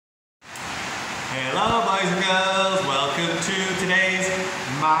Hello boys and girls, welcome to today's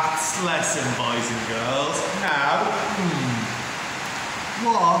maths lesson boys and girls. Now,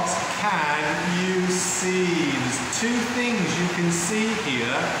 what can you see? There's two things you can see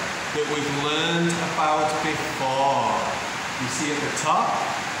here that we've learned about before. You see at the top,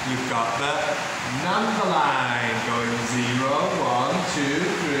 you've got the number line going 0, 1, 2,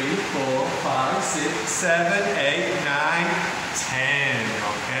 3, 4, 5, 6, 7, 8, 9, 10,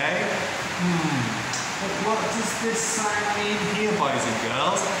 okay? But what does this sign mean here, boys and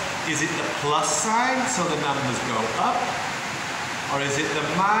girls? Is it the plus sign, so the numbers go up? Or is it the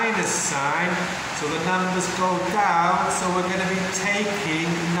minus sign, so the numbers go down, so we're going to be taking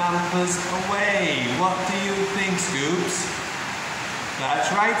numbers away? What do you think, Scoops?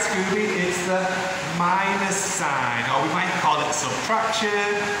 That's right, Scooby, it's the minus sign, or we might call it subtraction,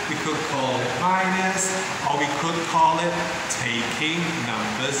 we could call it minus, or we could call it taking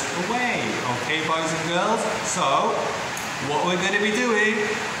numbers away. Okay, boys and girls? So, what we're going to be doing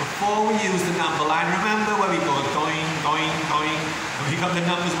before we use the number line, remember where we go doing, doing, doing, and we got the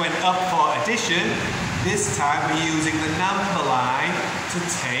numbers went up for addition. This time we're using the number line to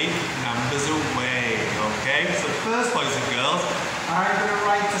take numbers away. Okay, so first, boys and girls, I'm going to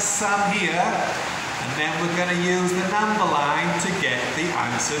write the sum here, and then we're going to use the number line to get the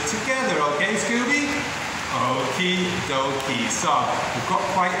answer together. Okay, Scooby? Okie dokie. So, we've got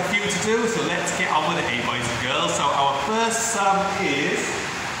quite a few to do, so let's get on with it, boys and girls. So, our first sum is,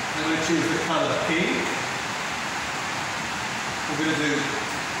 I'm going to choose the colour pink. We're going to do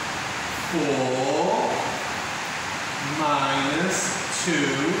 4 minus 2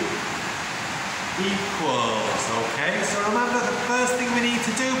 equals, okay? So remember, the first thing we need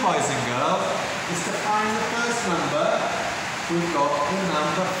to do, boys and girls, is to find the first number. We've got the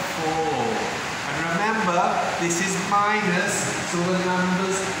number 4. And remember, this is minus, so the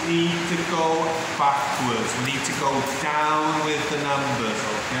numbers need to go backwards. We need to go down with the numbers,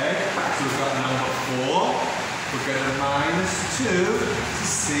 okay? So we've got number 4. We're going to minus 2 to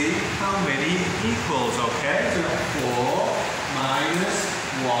see how many equals, okay? So we've got 4 minus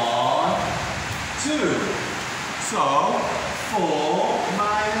 1, 2. So, 4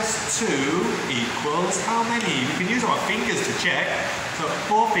 minus 2 equals how many? We can use our fingers to check. So,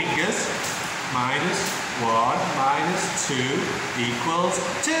 4 fingers minus 1 minus 2 equals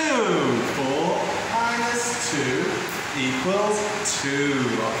 2. 4 minus 2 equals 2,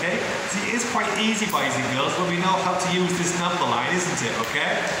 okay? See, it is quite easy, boys and girls, but we know how to use this number line, isn't it,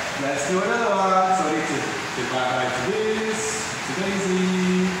 okay? Let's do another one. So, I need to divide by this. It's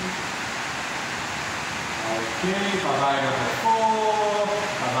easy. Okay, bye-bye number 4,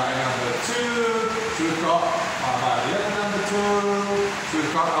 bye-bye number 2, so we've got bye-bye the other number 2, so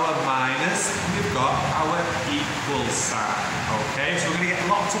we've got our minus, and we've got our equal sign, okay? So we're going to get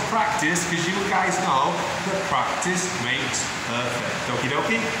lots of practice, because you guys know that practice makes perfect. Okie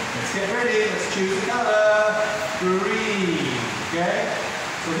dokie, let's get ready, let's choose a colour, green, okay?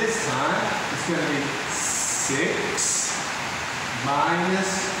 So this time, it's going to be 6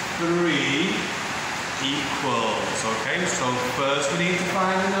 minus 3 equals, okay? So first we need to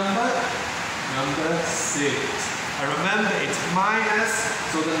find the number 6. And remember, it's minus,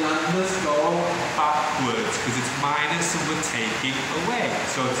 so the numbers go backwards, because it's minus and we're taking away.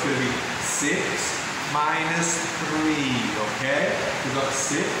 So it's going to be 6 minus 3, okay? We've got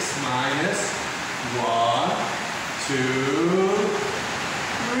 6 minus 1, 2,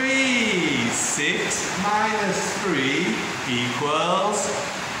 3. 6 minus 3 equals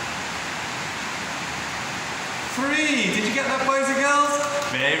 3. Did you get that, boys and girls?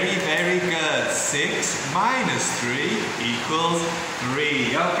 Very, very good. 6 minus 3 equals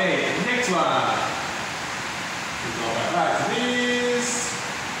 3. Okay, next one. We go back to this.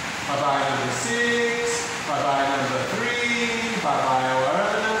 Bye-bye number 6. Bye-bye number 3. Bye-bye our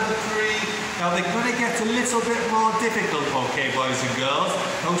other number 3. Now they're going to get a little bit more difficult, okay, boys and girls.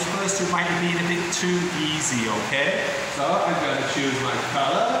 Those first two might have been a bit too easy, okay? So I'm going to choose my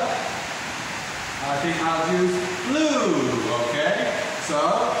colour. I think I'll use blue, okay?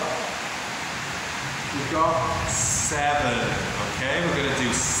 So, we've got 7, okay? We're going to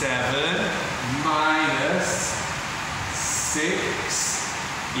do 7 minus 6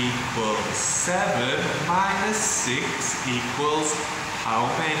 equals 7 minus 6 equals how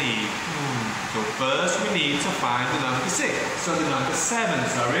many? So first we need to find the number 6. So the number 7,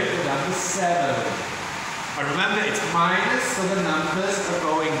 sorry, the number 7. And remember, it's minus, so the numbers are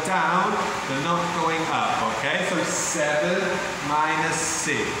going down, they're not going up, okay? So 7 minus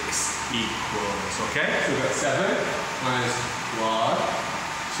 6 equals, okay? So we've got 7 minus 1,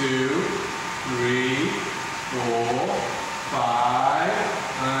 2, 3, 4, 5,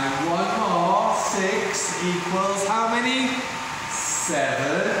 and one more, equals how many? 7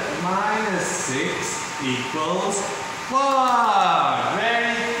 minus 6 equals 1.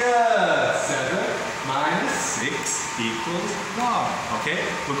 Very good. 7 minus 6 equals 1. Okay,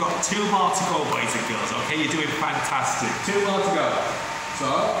 we've got 2 more to go, boys and girls. Okay, you're doing fantastic. 2 more to go. So,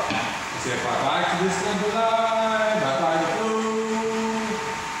 let's say bye-bye to this number line. Bye-bye to blue.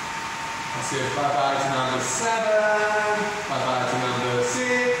 Let's say bye-bye to number 7. Bye-bye to number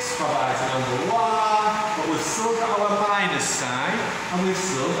 6. Bye-bye to number 1. But we've still got our minus sign and we've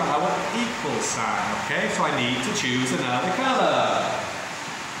still got our equal sign. Okay, so I need to choose another colour.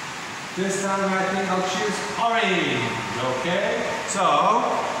 This time I think I'll choose orange. Okay, so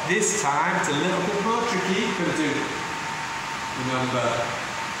this time it's a little bit more tricky. You're going to do the number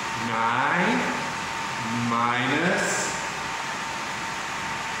 9 minus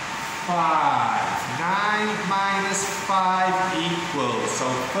 5. 9 minus 5 equals. So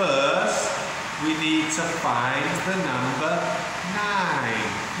first we need to find the number 9.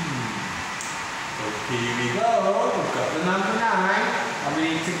 So here we go. We've got the number 9 and we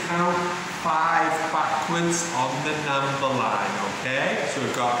need to count 5 backwards on the number line. Okay? So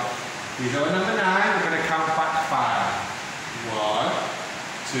we've got, here's our number 9. We're going to count back 5. 1,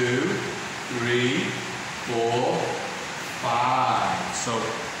 2, 3, 4, 5. So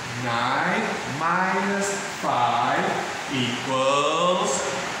 9 minus 5 equals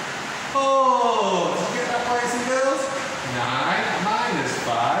 4. Did you get that, boys and girls? 9 minus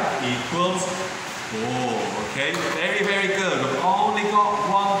 5 equals 4. Okay, very, very good. We've only got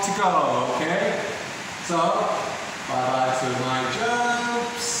 1 to go. Okay, so bye-bye to my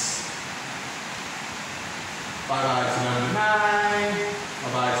jumps. Bye-bye to number 9.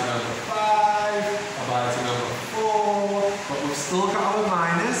 Bye-bye to number 5. Bye-bye to number 4. But we've still got our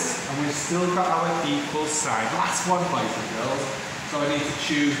minus and we've still got our equal sign. Last one, boys and girls. So I need to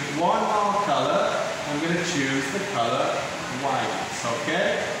choose one more colour. I'm going to choose the colour white.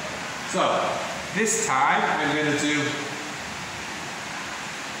 Okay? So this time I'm going to do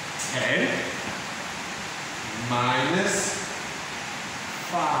 10 minus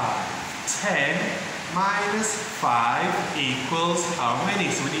 5. 10 minus 5 equals how many?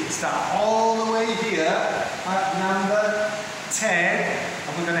 So we need to start all the way here at number 10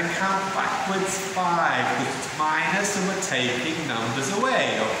 and we're going to count backwards 5 because it's minus and we're taking numbers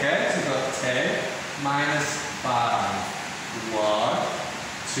away. Okay, so we've got 10 minus 5. 1,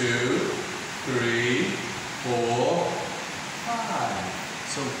 2, 3, 4, 5.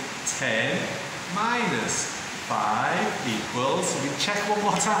 So 10 minus 5 equals, so we check one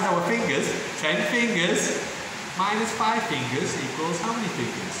more time our fingers. 10 fingers minus 5 fingers equals how many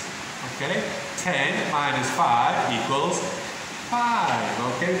fingers? Okay, 10 minus 5 equals 5.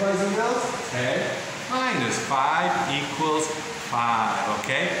 Okay, boys and girls? 10 minus 5 equals 5.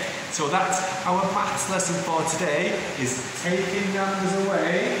 Okay, so that's our maths lesson for today, is taking numbers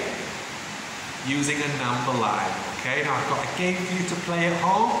away using a number line. Okay, now I've got a game for you to play at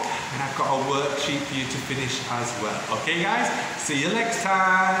home and I've got a worksheet for you to finish as well. Okay guys, see you next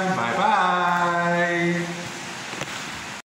time. Bye bye.